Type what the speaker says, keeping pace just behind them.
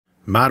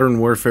Modern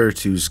Warfare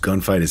 2's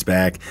Gunfight is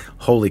back.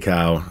 Holy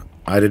cow.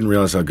 I didn't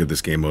realize how good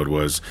this game mode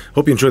was.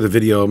 Hope you enjoyed the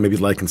video. Maybe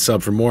like and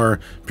sub for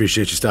more.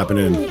 Appreciate you stopping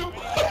in.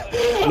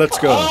 Let's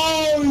go.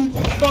 I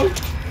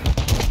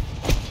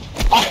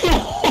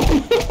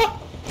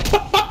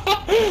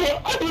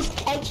was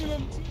punching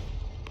him.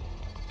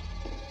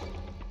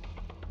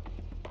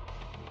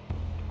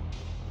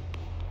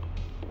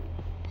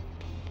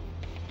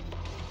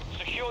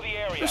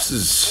 This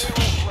is,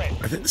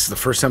 I think this is the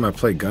first time I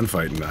played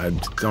Gunfight, and I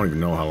don't even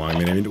know how long.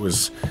 I mean, it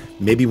was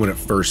maybe when it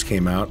first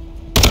came out.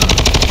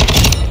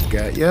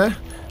 Got ya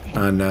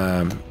on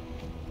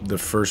the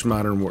first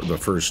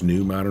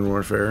new Modern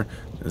Warfare.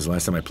 This is the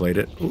last time I played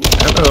it. Ooh,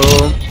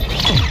 hello.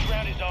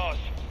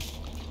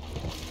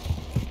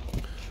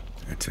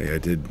 I tell you, I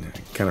did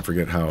kind of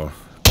forget how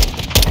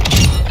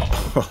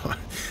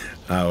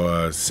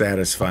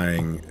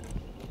satisfying,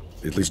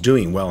 at least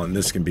doing well in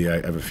this can be.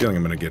 I have a feeling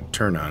I'm going to get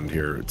turned on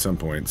here at some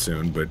point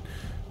soon, but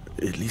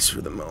at least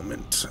for the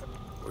moment,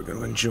 we're going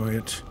to enjoy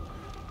it.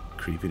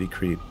 Creepity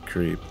creep,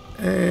 creep.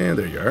 And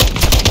there you are.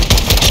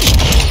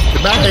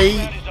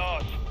 Goodbye!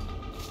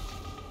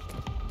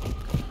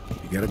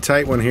 You got a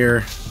tight one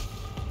here.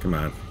 Come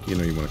on. You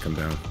know you want to come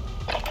down.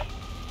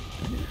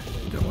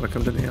 You don't want to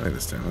come to the alley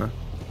this time, huh?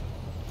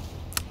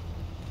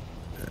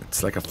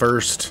 It's like a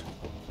first.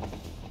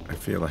 I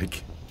feel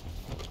like.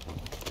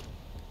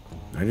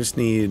 I just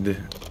need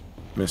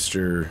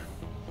Mr.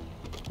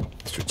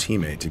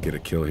 Teammate to get a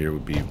kill here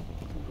would be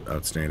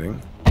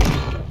outstanding.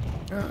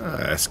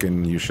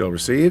 Asking you shall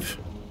receive.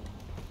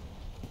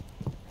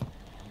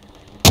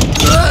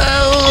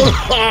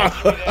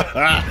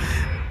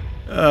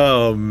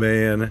 Oh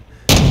man,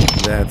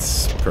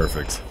 that's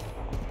perfect.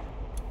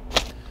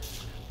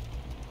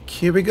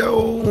 Here we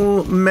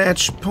go,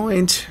 match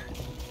point.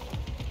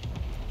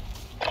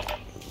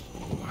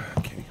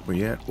 Okay, where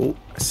you at? Oh,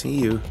 I see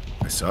you.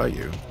 I saw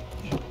you.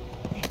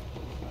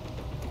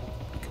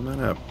 Come on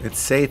up. It's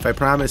safe. I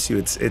promise you.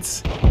 It's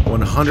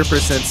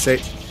 100%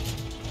 safe.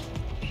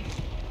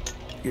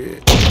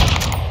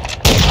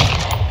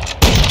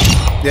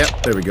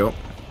 Yep, there we go.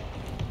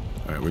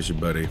 Alright, where's your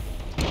buddy?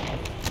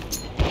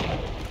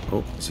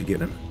 Oh, is he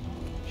getting him?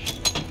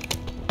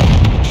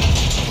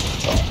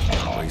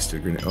 Waste a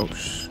grenade. Oh,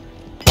 shh.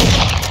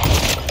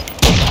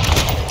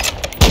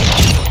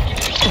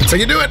 That's how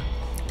you do it!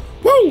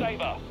 Woo!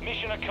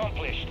 Mission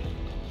accomplished.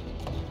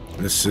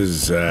 This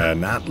is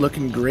not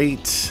looking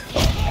great.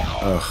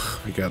 Ugh,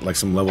 we got like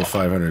some level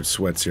 500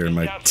 sweats here, and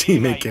my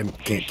teammate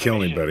can't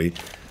kill anybody.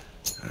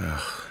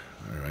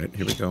 Alright,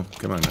 here we go.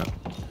 Come on now.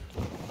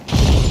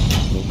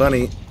 Little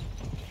bunny.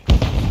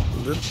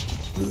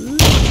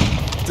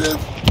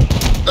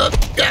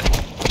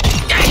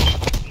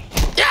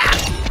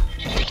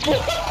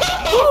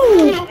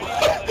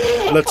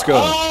 Let's go.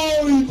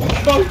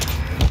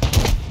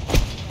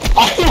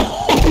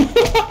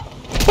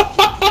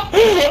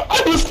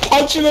 I was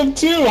punching him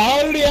too.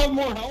 How did he have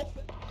more health?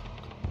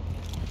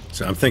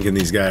 So I'm thinking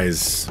these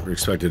guys were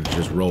expected to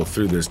just roll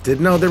through this.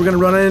 Didn't know they were going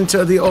to run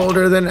into the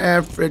older than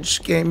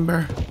average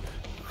gamer.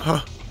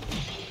 Huh.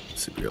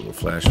 Let's see if we got a little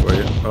flash for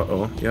you.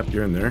 Uh-oh. Yep,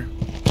 you're in there.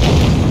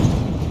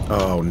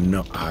 Oh,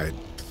 no. I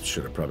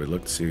should have probably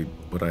looked to see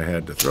what I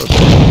had to throw there.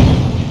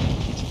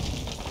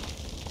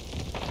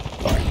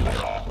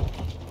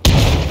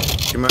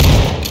 Come on.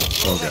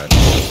 Oh, God.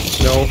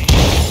 No.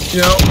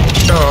 No.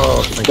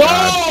 Oh, thank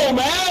God.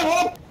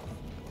 Man!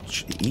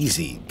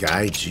 Easy,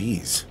 guy.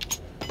 Jeez.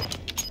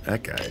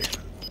 That guy. I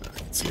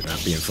can see it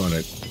not being fun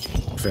at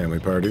family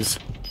parties.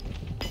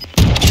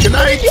 Good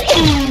night!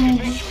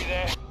 Victory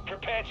there.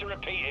 Prepare to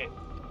repeat it.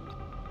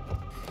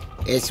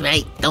 That's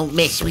right. Don't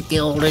mess with the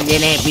older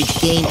than average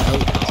game. Oh,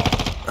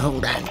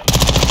 hold on.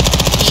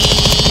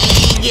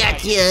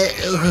 Gotcha.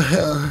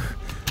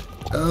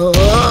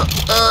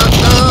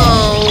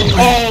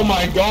 Oh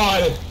my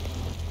God!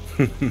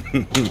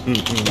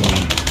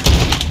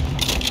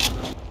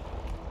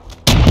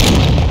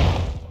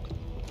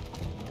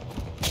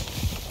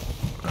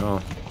 Well,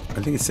 I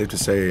think it's safe to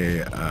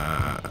say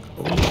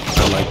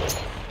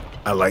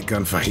I like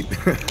Gunfight.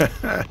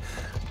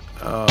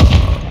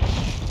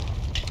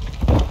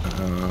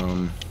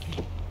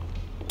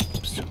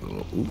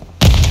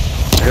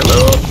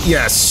 Hello.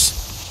 Yes.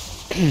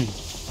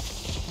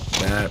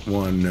 That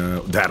one.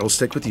 That'll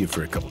stick with you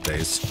for a couple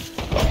days.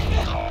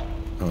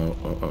 Oh.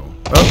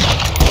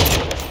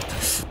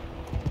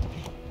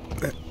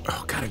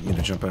 Oh God! I need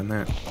to jump on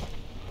that.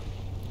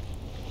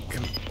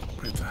 Come.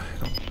 Where the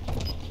hell?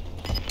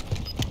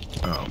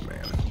 Oh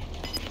man.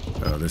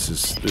 Oh, this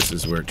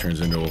is where it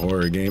turns into a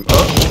horror game.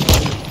 Oh.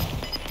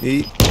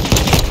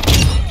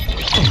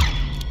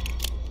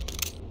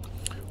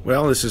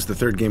 Well, this is the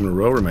third game in a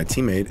row where my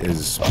teammate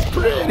is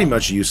pretty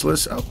much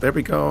useless. Oh, there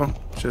we go.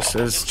 Just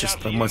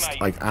almost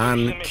like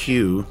on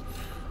cue.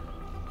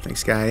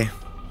 Thanks, guy.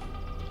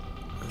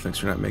 Thanks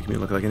for not making me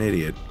look like an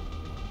idiot.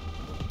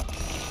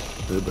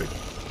 Oh, boy.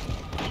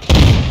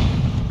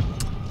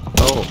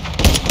 Oh.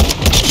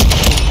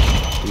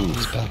 Ooh.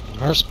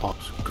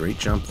 Great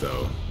jump,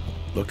 though.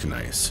 Looked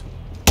nice.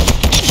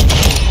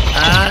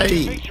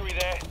 Aye!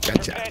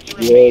 Gotcha.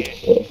 Prepare to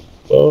repeat it.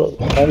 What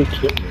the fuck? How did he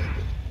kill me?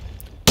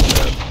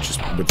 Just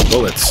with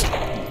bullets.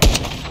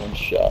 One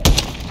shot.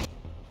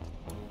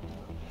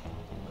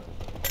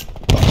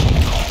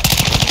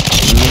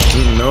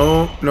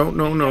 No, no,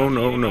 no, no,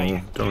 no,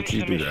 no. Don't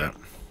you do that.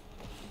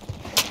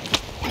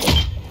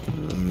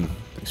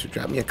 Thanks for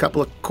dropping me a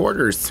couple of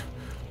quarters.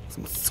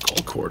 Some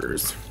skull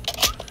quarters.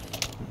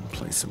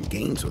 Play some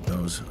games with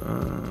those.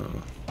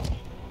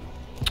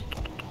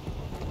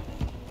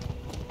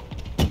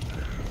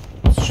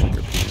 Let's shake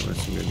up here.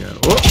 Let's see what we got.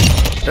 Oh!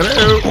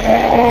 Hello!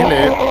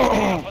 Hello!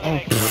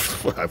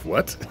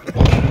 What?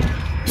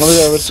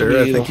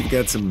 Sir, I think you've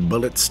got some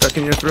bullets stuck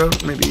in your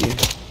throat. Maybe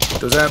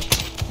does that?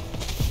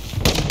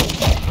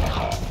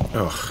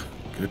 Oh,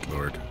 good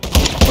lord.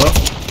 Oh.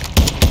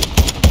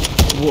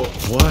 Whoa,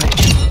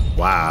 what?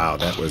 Wow,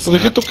 that was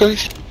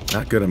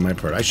not good on my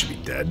part. I should be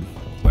dead.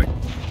 Like,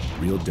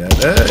 real dead.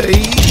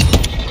 Hey!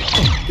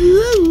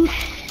 Ooh.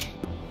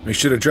 Make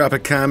sure to drop a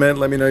comment.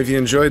 Let me know if you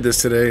enjoyed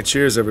this today.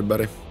 Cheers,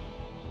 everybody.